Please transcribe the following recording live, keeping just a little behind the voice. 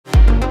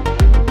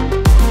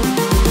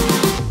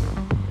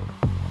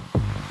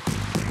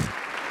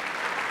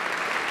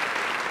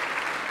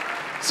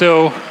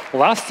So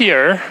last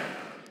year,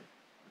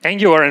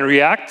 Angular and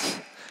React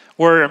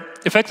were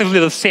effectively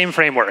the same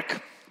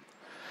framework.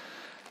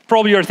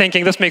 Probably you're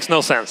thinking, this makes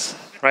no sense,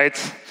 right?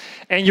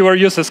 Angular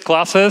uses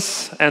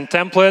classes and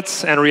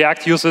templates, and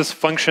React uses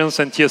functions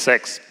and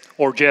TSX,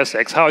 or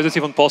JSX. How is this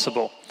even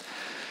possible?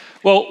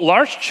 Well, a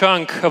large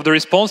chunk of the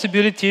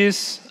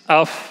responsibilities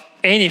of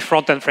any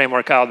front-end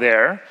framework out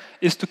there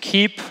is to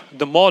keep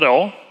the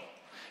model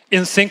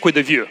in sync with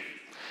the view.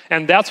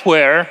 And that's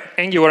where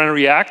Angular and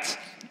React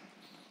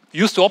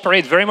used to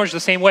operate very much the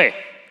same way.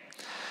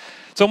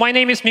 So my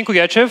name is Minko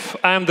Gechev.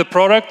 I'm the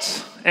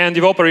product and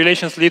developer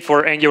relations lead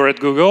for Angular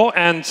at Google.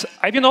 And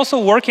I've been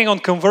also working on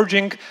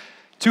converging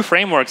two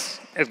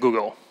frameworks at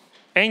Google,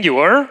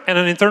 Angular and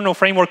an internal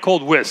framework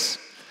called Wiz.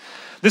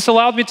 This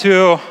allowed me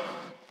to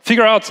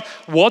figure out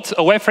what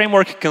a web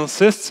framework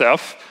consists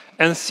of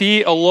and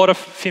see a lot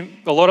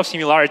of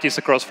similarities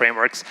across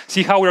frameworks,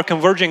 see how we're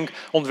converging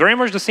on very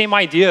much the same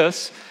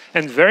ideas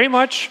and very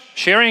much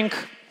sharing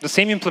the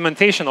same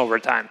implementation over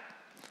time.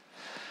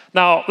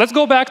 Now, let's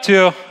go back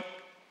to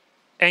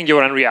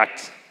Angular and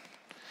React.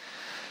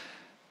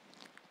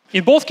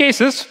 In both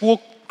cases,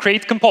 we'll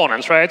create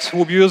components, right?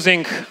 We'll be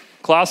using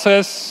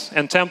classes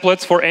and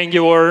templates for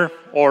Angular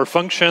or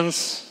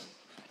functions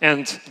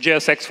and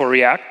JSX for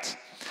React.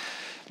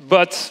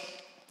 But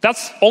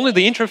that's only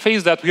the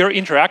interface that we are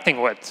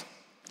interacting with.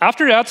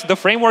 After that, the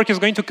framework is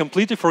going to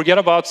completely forget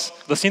about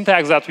the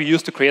syntax that we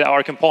use to create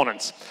our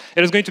components.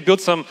 It is going to build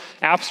some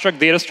abstract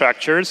data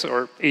structures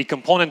or a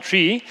component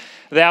tree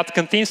that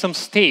contains some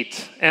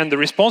state. And the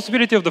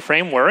responsibility of the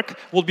framework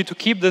will be to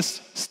keep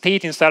this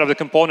state inside of the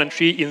component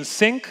tree in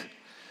sync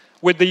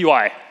with the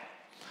UI.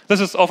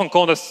 This is often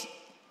called as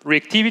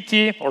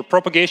reactivity or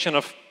propagation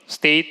of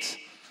state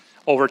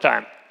over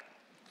time.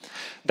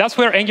 That's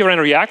where Angular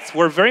and React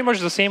were very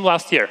much the same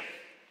last year.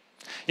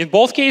 In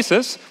both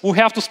cases, we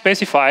have to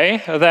specify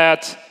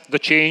that the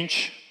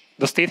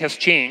state has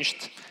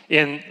changed.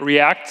 In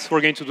React,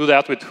 we're going to do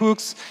that with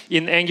hooks.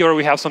 In Angular,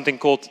 we have something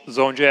called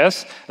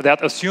zone.js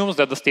that assumes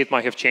that the state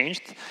might have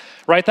changed.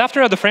 Right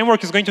after that, the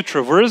framework is going to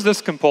traverse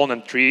this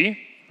component tree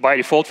by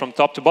default from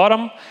top to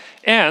bottom,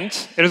 and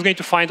it is going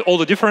to find all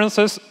the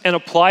differences and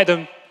apply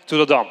them to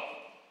the DOM.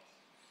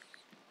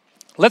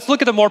 Let's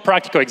look at a more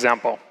practical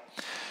example.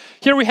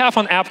 Here we have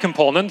an app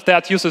component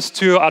that uses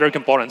two other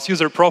components,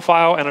 user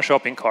profile and a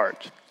shopping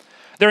cart.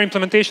 Their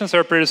implementations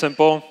are pretty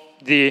simple.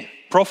 The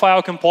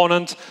profile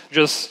component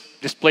just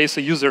displays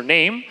a user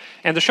name,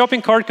 and the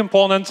shopping cart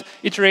component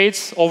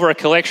iterates over a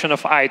collection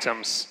of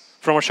items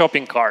from a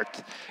shopping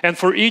cart. And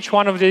for each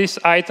one of these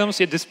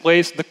items, it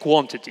displays the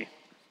quantity,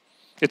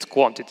 its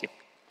quantity.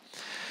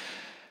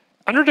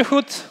 Under the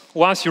hood,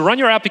 once you run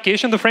your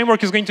application, the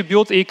framework is going to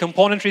build a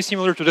component tree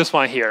similar to this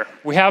one here.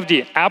 We have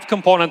the app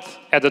component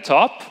at the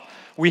top.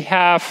 We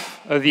have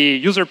the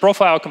user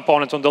profile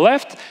component on the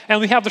left, and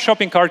we have the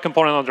shopping cart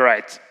component on the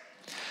right.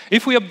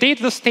 If we update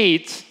the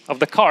state of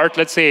the cart,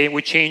 let's say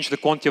we change the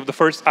quantity of the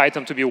first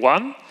item to be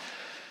 1,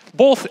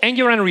 both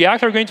Angular and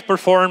React are going to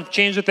perform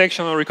change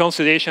detection or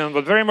reconciliation,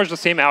 but very much the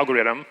same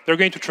algorithm. They're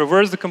going to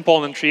traverse the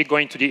component tree,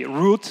 going to the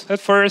root at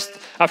first.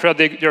 After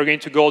that, they're going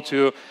to go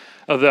to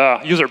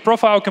the user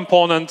profile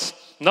component.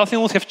 Nothing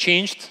will have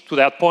changed to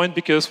that point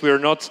because we're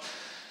not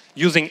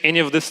using any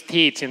of the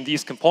states in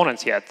these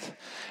components yet.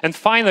 And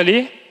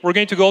finally, we're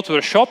going to go to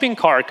the shopping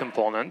cart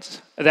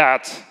component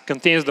that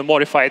contains the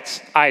modified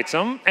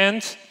item,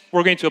 and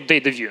we're going to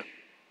update the view.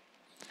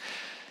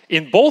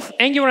 In both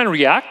Angular and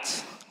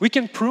React, we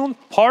can prune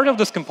part of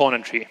this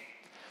component tree.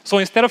 So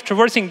instead of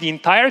traversing the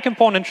entire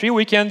component tree,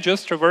 we can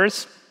just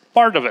traverse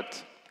part of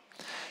it.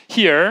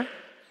 Here,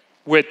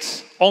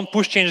 with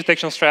on-push change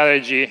detection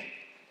strategy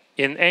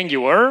in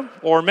Angular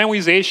or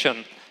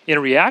memoization in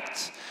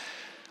React,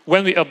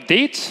 when we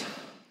update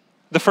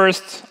the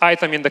first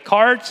item in the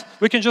cart,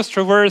 we can just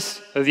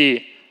traverse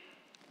the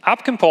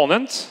app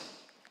component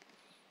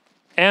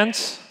and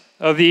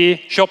the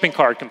shopping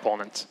cart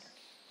component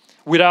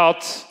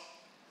without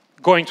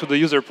going to the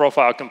user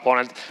profile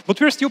component. But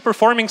we're still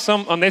performing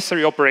some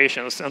unnecessary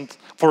operations. And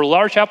for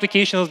large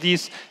applications,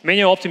 these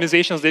manual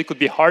optimizations, they could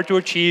be hard to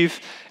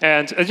achieve.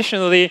 And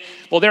additionally,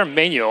 well, they're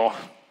manual.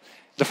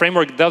 The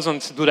framework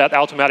doesn't do that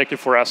automatically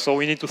for us. So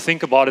we need to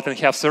think about it and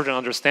have certain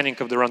understanding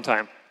of the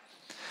runtime.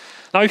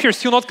 Now, if you're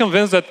still not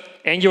convinced that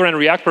Angular and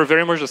React were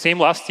very much the same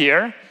last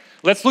year,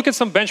 let's look at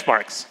some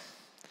benchmarks.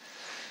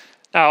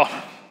 Now,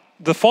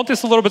 the font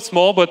is a little bit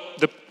small, but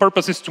the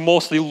purpose is to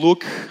mostly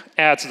look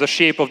at the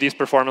shape of these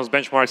performance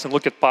benchmarks and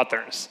look at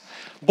patterns.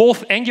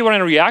 Both Angular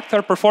and React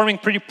are performing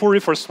pretty poorly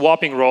for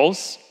swapping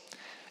roles,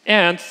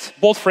 and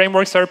both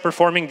frameworks are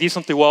performing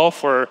decently well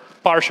for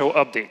partial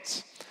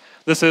updates.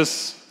 This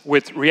is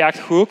with React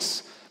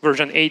hooks,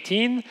 version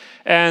 18,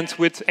 and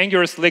with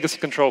Angular's legacy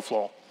control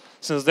flow.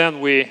 Since then,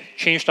 we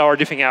changed our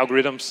diffing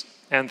algorithms,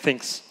 and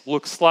things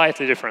look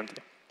slightly differently.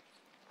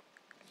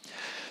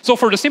 So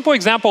for the simple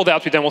example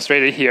that we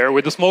demonstrated here,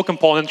 with the small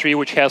component tree,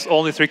 which has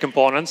only 3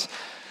 components,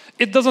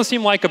 it doesn't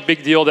seem like a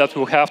big deal that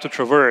we'll have to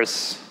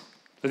traverse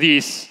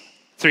these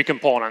 3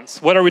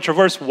 components. Whether we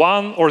traverse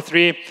 1 or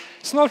 3,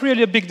 it's not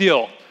really a big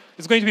deal.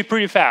 It's going to be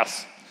pretty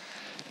fast.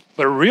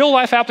 But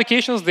real-life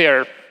applications,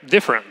 they're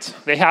different.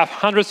 They have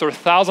hundreds or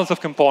thousands of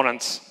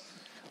components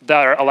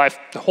that are alive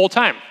the whole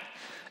time.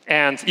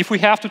 And if we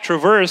have to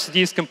traverse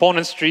these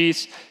component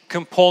trees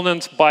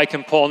component by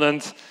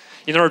component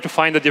in order to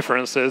find the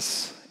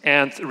differences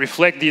and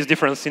reflect these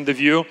differences in the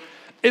view,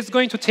 it's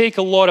going to take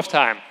a lot of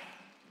time.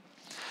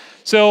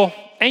 So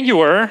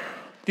Angular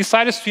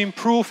decided to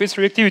improve its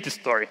reactivity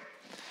story.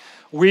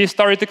 We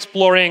started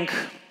exploring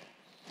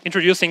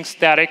introducing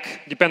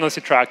static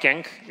dependency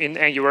tracking in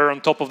Angular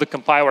on top of the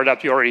compiler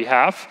that we already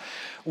have.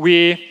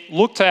 We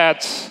looked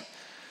at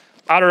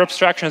other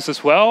abstractions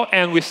as well,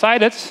 and we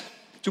decided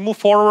to move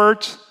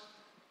forward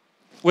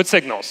with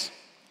signals.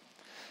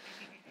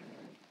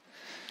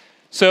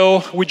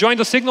 So we joined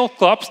the signal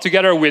clubs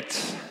together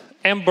with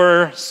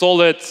Ember,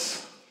 Solid,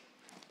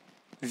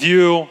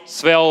 Vue,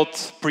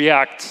 Svelte,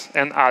 Preact,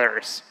 and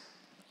others.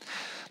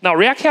 Now,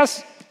 React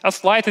has a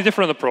slightly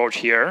different approach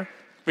here.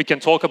 We can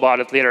talk about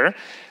it later.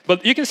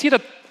 But you can see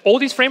that all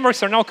these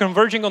frameworks are now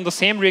converging on the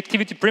same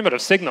reactivity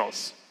primitive,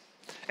 signals.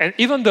 And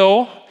even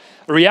though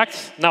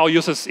React now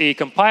uses a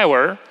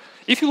compiler,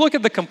 if you look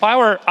at the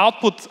compiler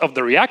output of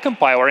the React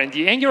compiler and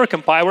the Angular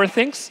compiler,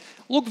 things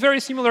look very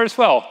similar as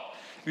well.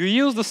 We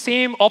use the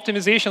same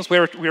optimizations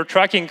where we are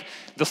tracking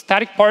the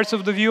static parts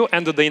of the view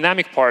and the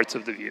dynamic parts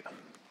of the view.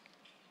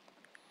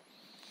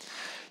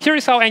 Here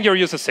is how Angular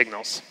uses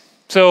signals.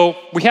 So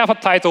we have a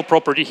title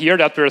property here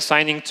that we're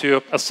assigning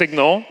to a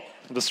signal,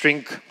 the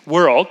string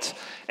world.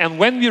 And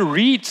when we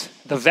read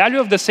the value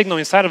of the signal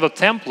inside of a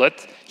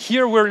template,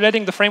 here we're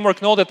letting the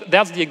framework know that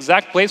that's the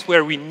exact place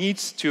where we need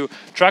to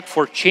track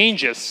for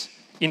changes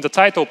in the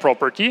title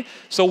property.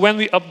 So when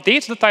we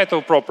update the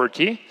title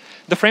property,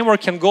 the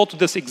framework can go to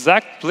this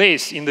exact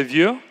place in the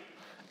view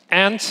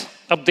and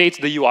update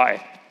the UI,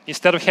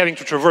 instead of having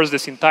to traverse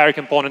this entire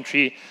component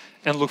tree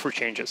and look for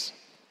changes.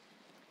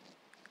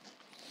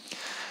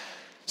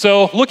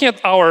 So looking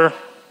at our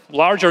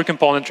larger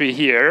component tree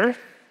here,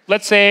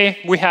 let's say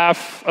we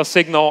have a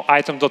signal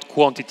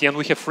item.quantity, and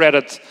we have read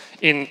it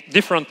in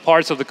different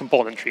parts of the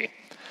component tree.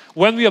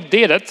 When we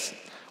update it,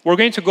 we're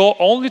going to go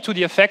only to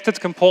the affected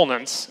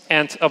components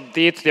and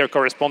update their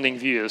corresponding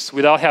views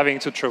without having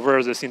to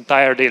traverse this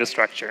entire data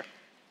structure.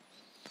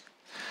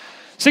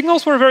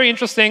 Signals were very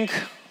interesting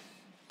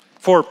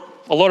for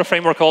a lot of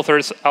framework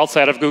authors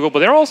outside of Google, but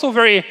they're also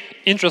very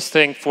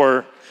interesting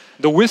for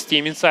the Wiz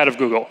team inside of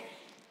Google.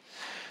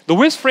 The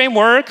Wiz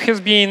framework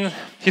has been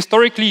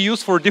historically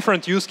used for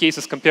different use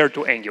cases compared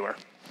to Angular.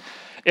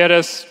 It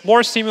is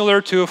more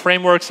similar to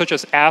frameworks such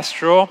as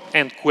Astro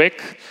and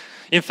Quick.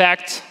 In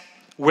fact,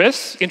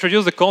 Wiz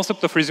introduced the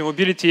concept of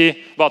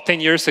resumability about 10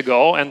 years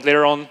ago, and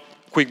later on,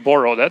 Quick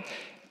borrowed it.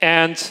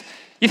 And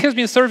it has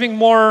been serving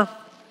more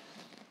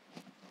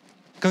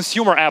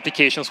consumer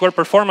applications where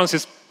performance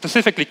is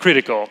specifically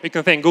critical. You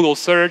can think Google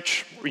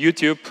Search, or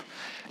YouTube.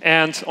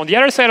 And on the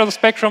other side of the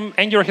spectrum,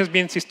 Angular has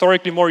been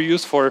historically more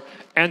used for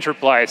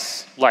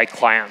enterprise-like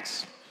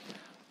clients.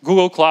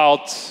 Google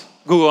Cloud,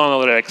 Google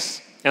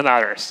Analytics, and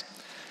others.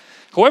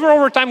 However,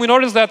 over time, we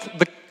noticed that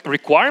the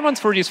requirements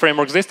for these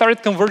frameworks, they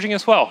started converging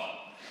as well.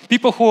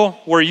 People who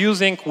were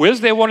using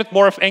Wiz, they wanted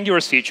more of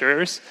Angular's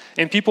features,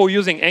 and people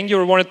using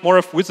Angular wanted more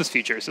of Wiz's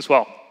features as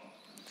well.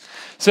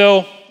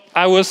 So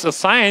I was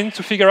assigned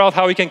to figure out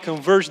how we can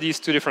converge these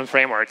two different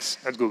frameworks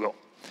at Google.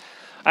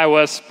 I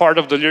was part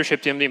of the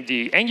leadership team,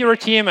 the Angular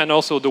team, and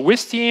also the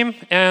Wiz team,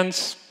 and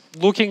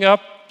looking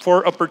up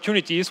for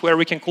opportunities where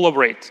we can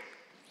collaborate.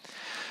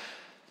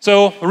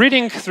 So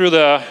reading through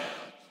the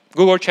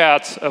Google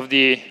chat of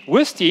the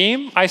Wiz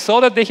team, I saw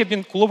that they have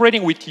been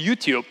collaborating with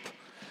YouTube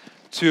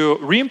to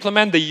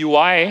re-implement the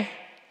UI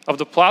of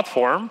the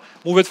platform,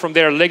 move it from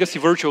their legacy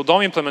virtual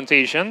DOM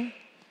implementation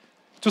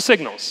to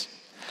Signals.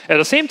 At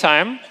the same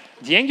time,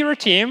 the Angular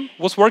team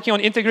was working on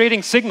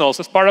integrating Signals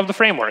as part of the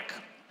framework.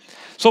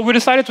 So we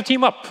decided to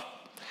team up.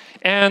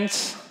 And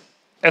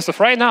as of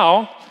right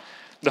now,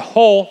 the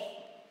whole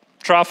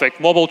traffic,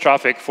 mobile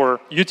traffic for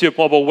YouTube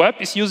mobile web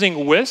is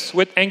using Wiz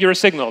with Angular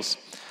Signals.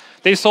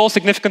 They saw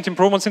significant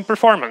improvements in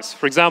performance.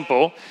 For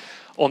example,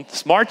 on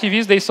smart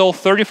TVs, they saw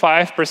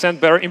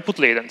 35% better input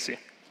latency.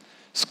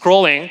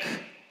 Scrolling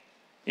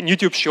in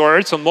YouTube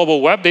Shorts on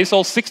mobile web, they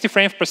saw 60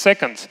 frames per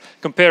second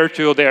compared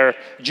to their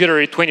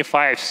jittery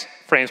 25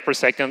 frames per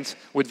second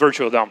with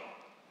virtual DOM.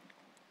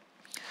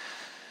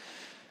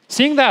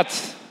 Seeing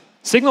that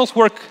Signals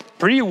work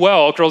pretty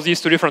well across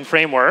these two different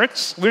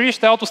frameworks, we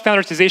reached out to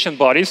standardization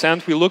bodies,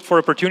 and we looked for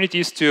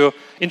opportunities to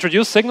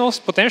introduce Signals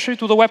potentially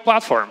to the web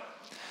platform.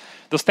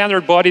 The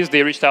standard bodies,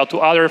 they reached out to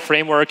other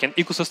framework and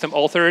ecosystem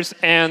authors,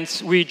 and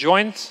we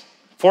joined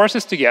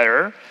forces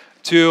together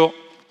to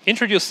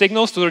introduce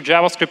Signals to the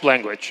JavaScript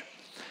language.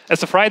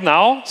 As of right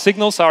now,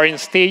 Signals are in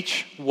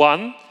stage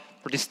 1,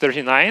 for this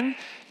 39,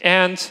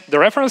 and the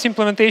reference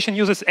implementation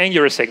uses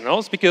Angular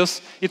Signals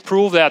because it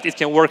proved that it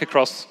can work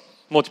across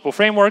multiple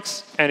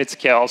frameworks, and it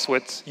scales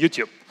with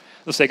YouTube,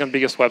 the second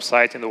biggest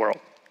website in the world.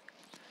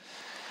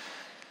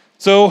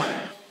 So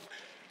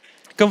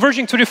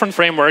converging two different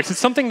frameworks, it's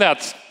something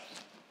that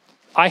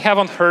I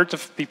haven't heard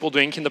of people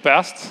doing in the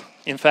past.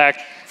 In fact,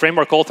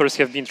 framework authors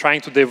have been trying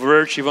to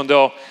diverge, even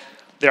though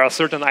there are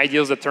certain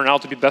ideas that turn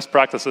out to be best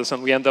practices,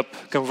 and we end up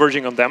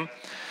converging on them.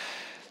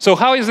 So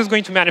how is this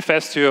going to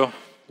manifest to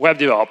web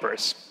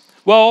developers?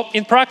 Well,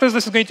 in practice,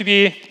 this is going to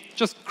be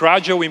just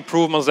gradual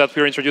improvements that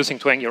we're introducing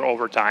to Angular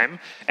over time.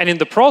 And in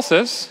the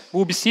process,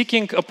 we'll be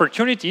seeking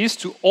opportunities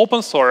to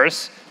open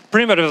source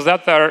primitives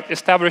that are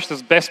established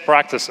as best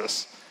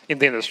practices in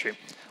the industry.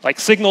 Like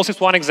signals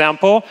is one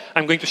example.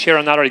 I'm going to share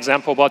another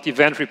example about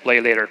event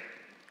replay later.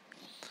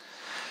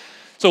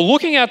 So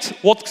looking at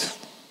what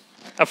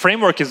a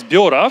framework is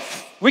built of,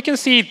 we can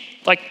see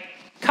like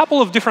a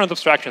couple of different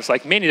abstractions,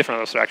 like many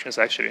different abstractions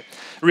actually.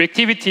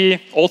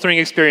 Reactivity, altering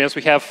experience,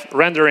 we have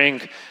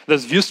rendering,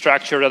 this view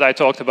structure that I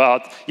talked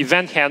about,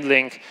 event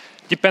handling,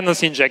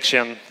 dependency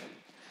injection.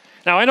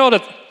 Now I know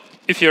that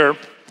if you're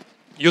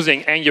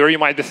using Angular, you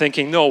might be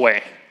thinking, no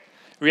way,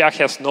 React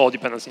has no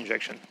dependency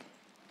injection.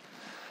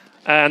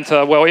 And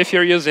well, if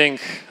you're using,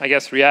 I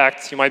guess,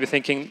 React, you might be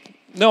thinking,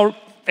 no,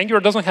 Angular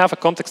doesn't have a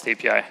context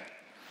API.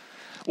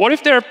 What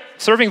if they're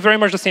serving very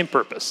much the same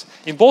purpose?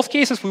 In both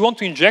cases, we want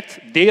to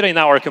inject data in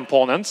our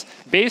components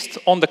based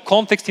on the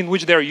context in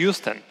which they're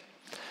used in.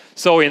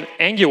 So in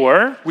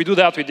Angular, we do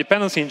that with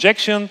dependency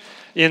injection.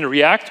 In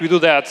React, we do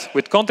that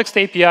with context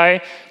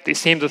API. They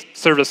seem to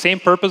serve the same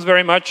purpose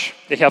very much.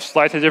 They have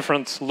slightly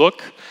different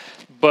look,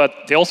 but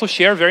they also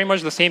share very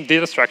much the same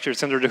data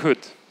structures under the hood.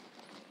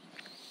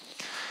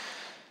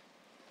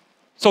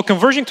 So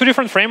converging two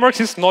different frameworks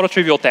is not a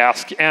trivial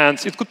task,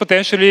 and it could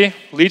potentially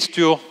lead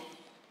to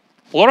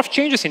a lot of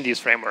changes in these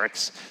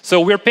frameworks. So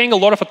we're paying a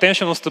lot of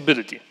attention on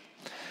stability.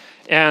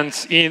 And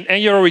in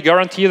Angular, we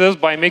guarantee this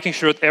by making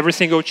sure that every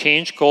single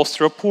change goes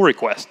through a pull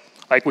request.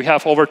 Like we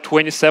have over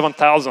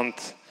 27,000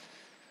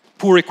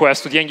 pull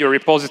requests to the Angular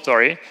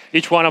repository.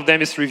 Each one of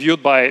them is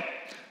reviewed by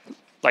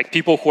like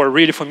people who are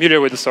really familiar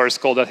with the source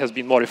code that has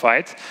been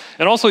modified.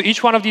 And also,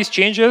 each one of these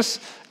changes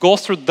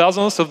goes through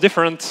dozens of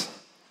different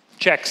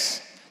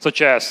checks,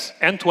 such as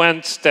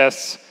end-to-end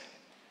tests,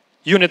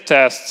 unit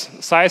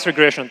tests, size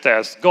regression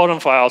tests, golden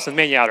files, and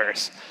many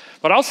others.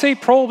 But I'll say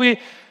probably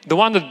the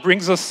one that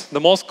brings us the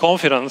most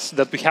confidence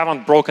that we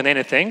haven't broken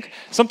anything,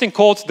 something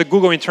called the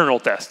Google internal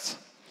tests.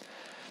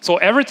 So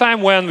every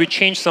time when we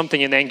change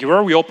something in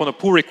Angular, we open a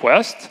pull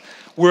request,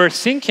 we're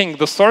syncing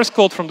the source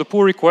code from the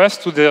pull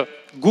request to the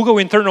Google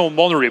internal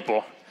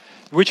monorepo,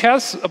 which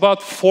has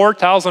about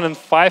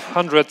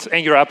 4,500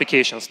 Angular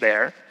applications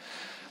there,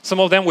 some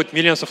of them with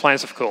millions of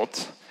lines of code.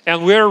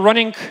 And we're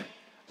running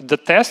the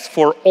test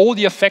for all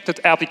the affected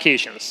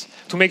applications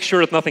to make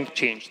sure that nothing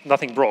changed,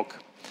 nothing broke.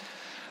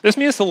 This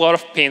means a lot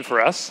of pain for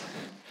us,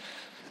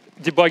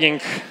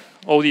 debugging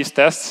all these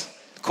tests,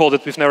 code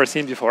that we've never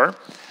seen before.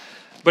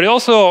 But it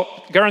also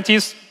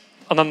guarantees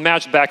an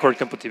unmatched backward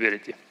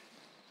compatibility.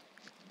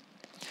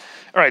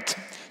 All right,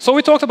 so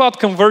we talked about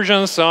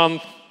convergence on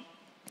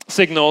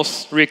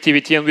signals,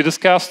 reactivity, and we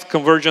discussed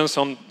convergence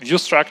on view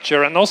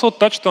structure, and also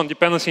touched on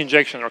dependency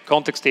injection or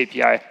context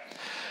API.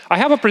 I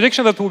have a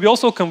prediction that we'll be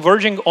also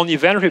converging on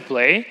event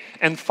replay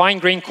and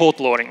fine-grained code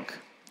loading.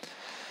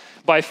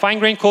 By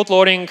fine-grained code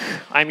loading,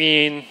 I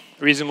mean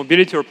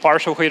resumability or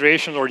partial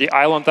hydration or the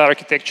island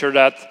architecture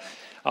that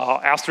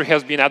Astor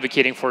has been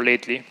advocating for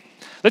lately.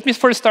 Let me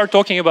first start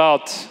talking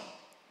about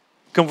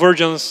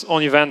convergence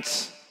on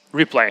event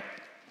replay.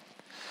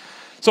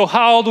 So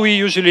how do we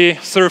usually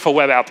serve a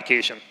web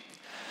application?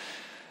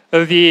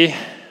 The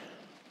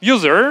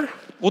user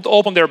would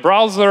open their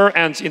browser,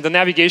 and in the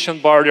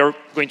navigation bar, they're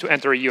going to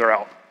enter a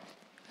URL.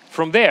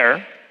 From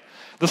there,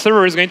 the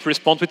server is going to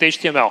respond with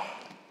HTML.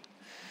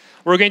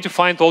 We're going to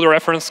find all the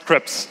reference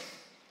scripts,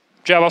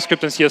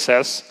 JavaScript and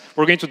CSS.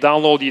 We're going to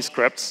download these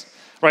scripts.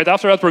 Right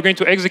after that, we're going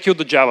to execute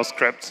the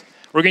JavaScript.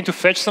 We're going to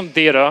fetch some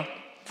data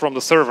from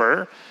the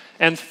server.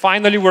 And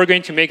finally, we're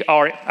going to make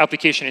our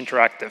application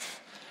interactive.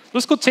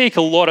 This could take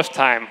a lot of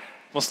time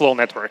on a slow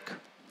network.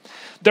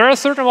 There are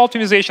certain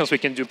optimizations we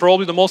can do.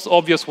 Probably the most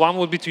obvious one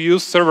would be to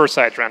use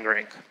server-side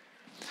rendering.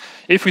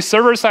 If we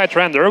server-side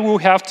render,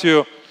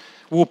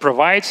 we'll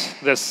provide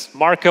this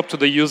markup to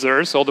the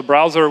user, so the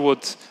browser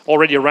would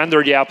already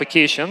render the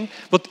application,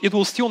 but it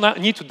will still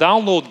need to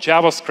download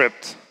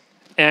JavaScript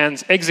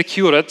and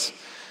execute it,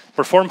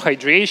 perform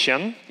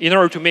hydration, in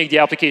order to make the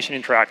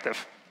application interactive.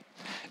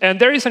 And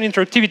there is an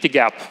interactivity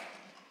gap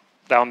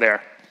down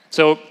there.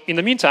 So in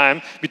the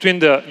meantime, between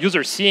the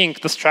user seeing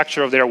the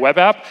structure of their web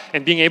app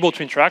and being able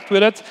to interact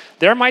with it,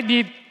 there might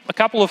be a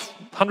couple of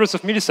hundreds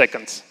of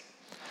milliseconds.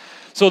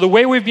 So the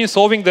way we've been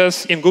solving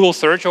this in Google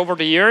Search over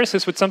the years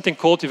is with something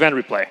called event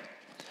replay.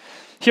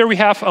 Here we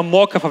have a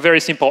mock of a very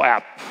simple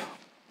app.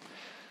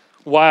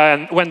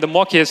 When the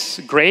mock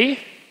is gray,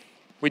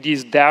 with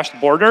these dashed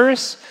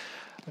borders,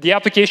 the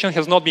application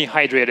has not been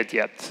hydrated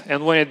yet.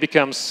 And when it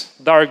becomes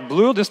dark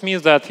blue, this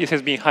means that it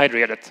has been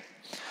hydrated.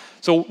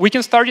 So we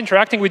can start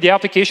interacting with the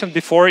application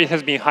before it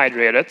has been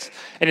hydrated.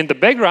 And in the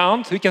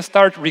background, we can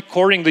start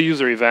recording the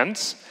user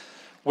events.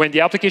 When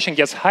the application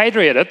gets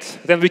hydrated,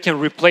 then we can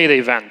replay the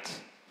event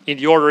in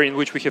the order in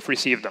which we have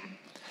received them.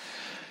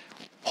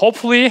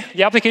 Hopefully,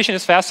 the application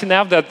is fast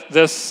enough that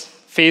this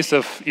phase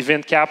of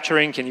event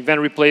capturing and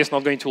event replay is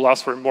not going to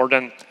last for more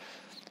than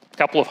a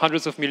couple of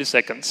hundreds of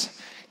milliseconds.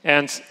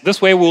 And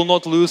this way, we will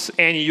not lose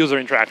any user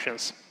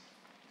interactions.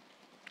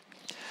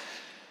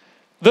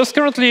 This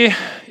currently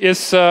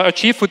is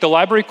achieved with a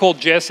library called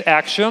JS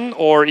Action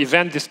or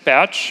Event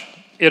Dispatch.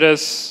 It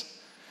is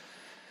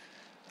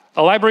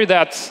a library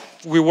that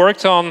we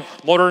worked on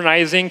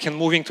modernizing and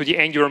moving to the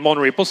Angular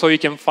monorepo, so you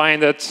can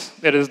find that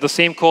it is the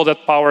same code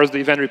that powers the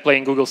event replay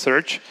in Google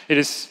search. It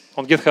is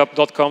on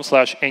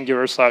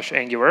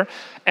github.com/angular/angular.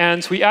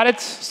 And we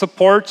added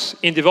support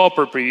in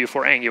developer preview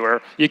for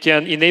Angular. You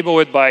can enable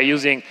it by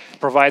using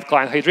provide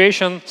client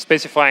hydration,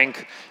 specifying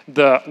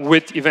the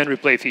with event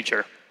replay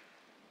feature.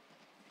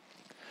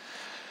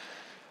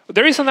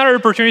 There is another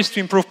opportunity to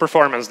improve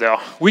performance, though.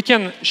 We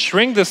can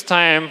shrink this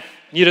time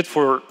needed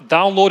for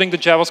downloading the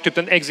JavaScript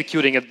and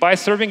executing it by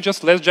serving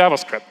just less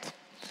JavaScript.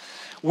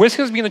 Wiz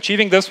has been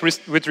achieving this with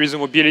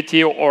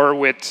resumability or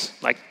with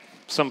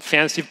some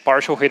fancy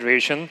partial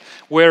hydration,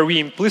 where we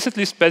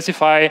implicitly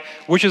specify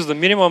which is the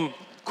minimum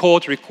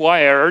code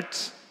required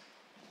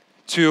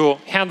to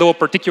handle a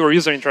particular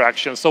user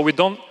interaction. So we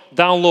don't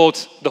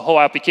download the whole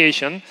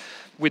application.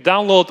 We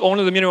download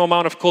only the minimum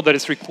amount of code that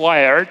is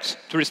required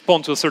to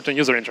respond to a certain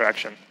user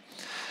interaction.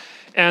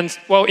 And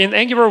well, in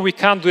Angular, we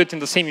can't do it in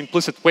the same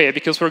implicit way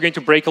because we're going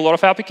to break a lot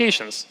of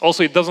applications.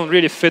 Also, it doesn't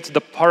really fit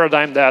the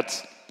paradigm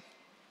that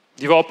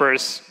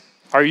developers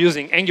are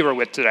using Angular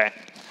with today.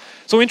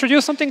 So we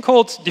introduced something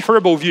called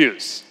deferrable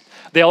views.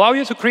 They allow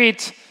you to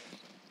create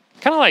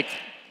kind of like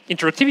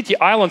interactivity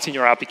islands in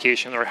your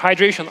application or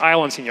hydration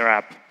islands in your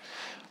app.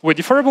 With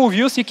deferrable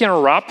views, you can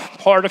wrap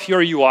part of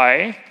your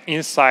UI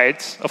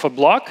inside of a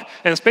block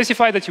and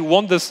specify that you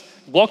want this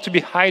block to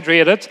be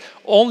hydrated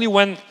only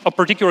when a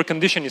particular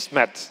condition is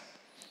met.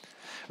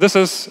 This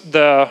is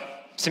the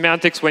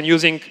semantics when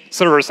using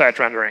server-side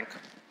rendering.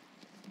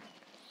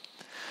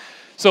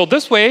 So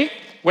this way,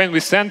 when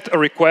we send a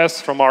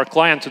request from our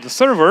client to the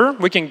server,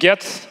 we can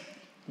get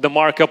the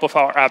markup of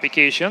our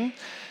application.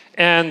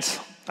 And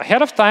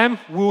ahead of time,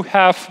 we'll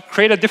have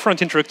created different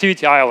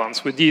interactivity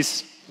islands with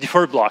these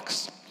defer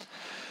blocks.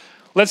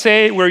 Let's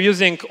say we're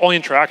using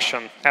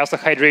onInteraction as a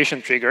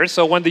hydration trigger.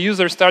 So when the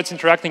user starts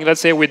interacting, let's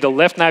say, with the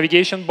left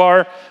navigation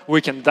bar, we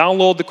can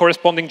download the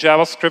corresponding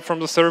JavaScript from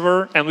the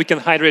server, and we can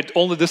hydrate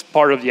only this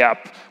part of the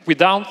app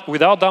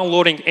without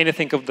downloading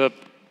anything of the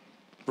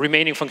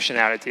remaining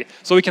functionality.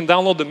 So we can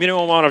download the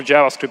minimum amount of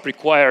JavaScript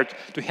required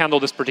to handle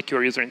this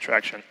particular user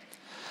interaction.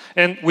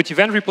 And with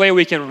event replay,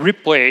 we can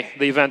replay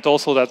the event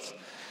also that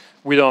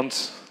we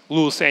don't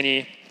lose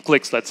any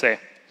clicks, let's say.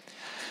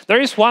 There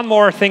is one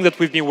more thing that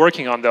we've been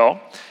working on, though,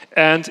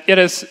 and it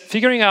is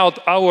figuring out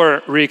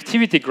our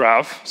reactivity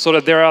graph so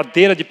that there are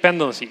data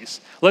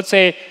dependencies. Let's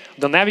say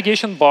the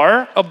navigation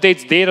bar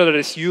updates data that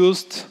is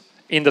used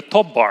in the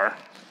top bar.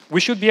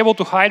 We should be able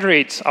to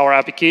hydrate our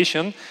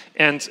application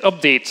and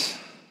update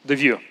the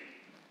view.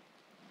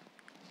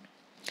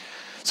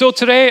 So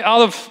today,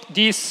 out of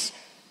these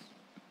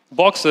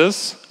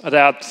boxes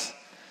that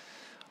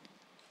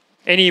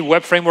any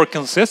web framework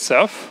consists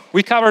of,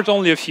 we covered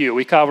only a few.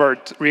 We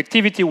covered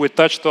reactivity, we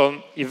touched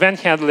on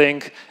event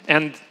handling,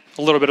 and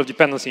a little bit of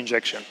dependency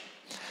injection.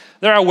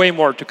 There are way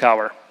more to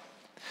cover.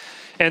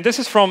 And this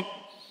is from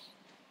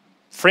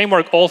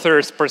framework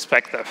author's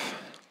perspective.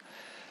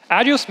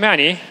 Adius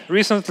Mani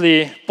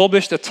recently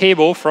published a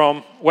table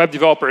from web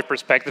developer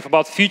perspective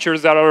about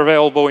features that are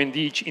available in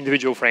each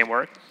individual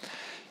framework.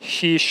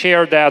 He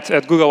shared that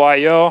at Google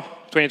I/O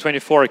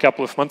 2024 a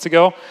couple of months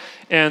ago.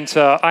 And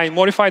I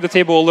modified the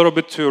table a little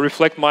bit to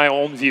reflect my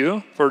own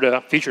view for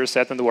the feature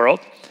set in the world.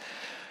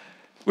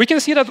 We can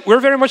see that we're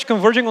very much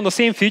converging on the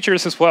same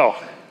features as well.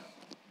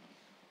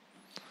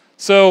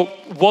 So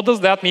what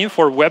does that mean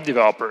for web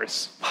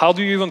developers? How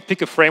do you even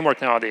pick a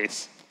framework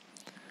nowadays?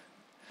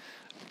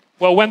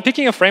 Well, when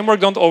picking a framework,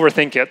 don't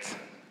overthink it.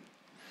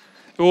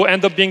 It will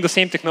end up being the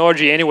same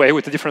technology anyway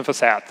with a different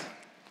facade.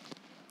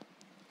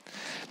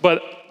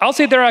 But I'll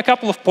say there are a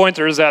couple of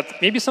pointers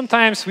that maybe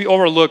sometimes we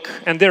overlook,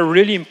 and they're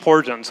really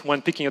important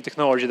when picking a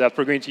technology that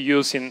we're going to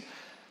use in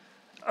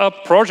a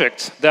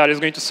project that is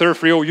going to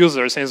serve real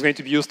users and is going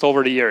to be used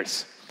over the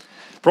years.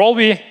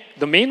 Probably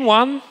the main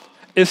one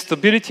is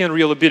stability and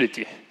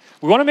reliability.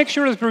 We want to make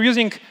sure that we're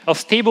using a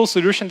stable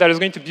solution that is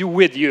going to be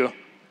with you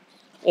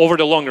over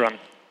the long run.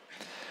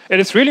 And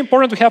it's really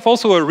important to have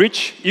also a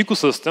rich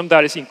ecosystem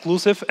that is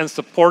inclusive and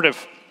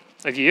supportive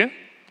of you,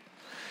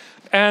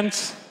 and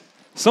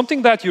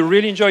something that you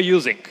really enjoy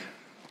using.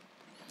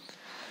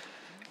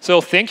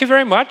 So thank you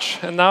very much,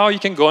 and now you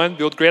can go and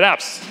build great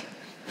apps.